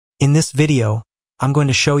In this video, I'm going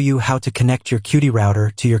to show you how to connect your Cudy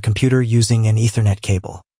router to your computer using an Ethernet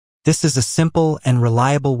cable. This is a simple and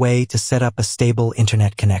reliable way to set up a stable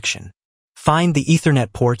internet connection. Find the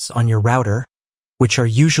Ethernet ports on your router, which are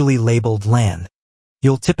usually labeled LAN.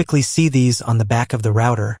 You'll typically see these on the back of the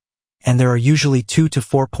router, and there are usually 2 to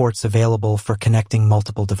 4 ports available for connecting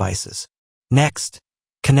multiple devices. Next,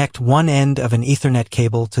 connect one end of an Ethernet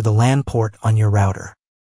cable to the LAN port on your router.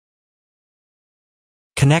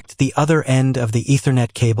 Connect the other end of the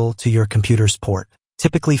Ethernet cable to your computer's port,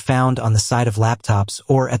 typically found on the side of laptops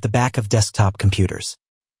or at the back of desktop computers.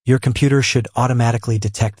 Your computer should automatically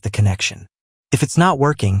detect the connection. If it's not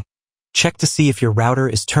working, check to see if your router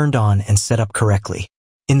is turned on and set up correctly.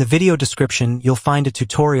 In the video description, you'll find a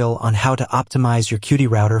tutorial on how to optimize your Cudy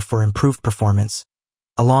router for improved performance,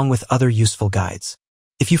 along with other useful guides.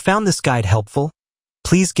 If you found this guide helpful,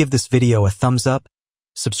 please give this video a thumbs up,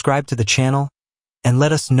 subscribe to the channel, and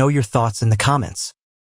let us know your thoughts in the comments.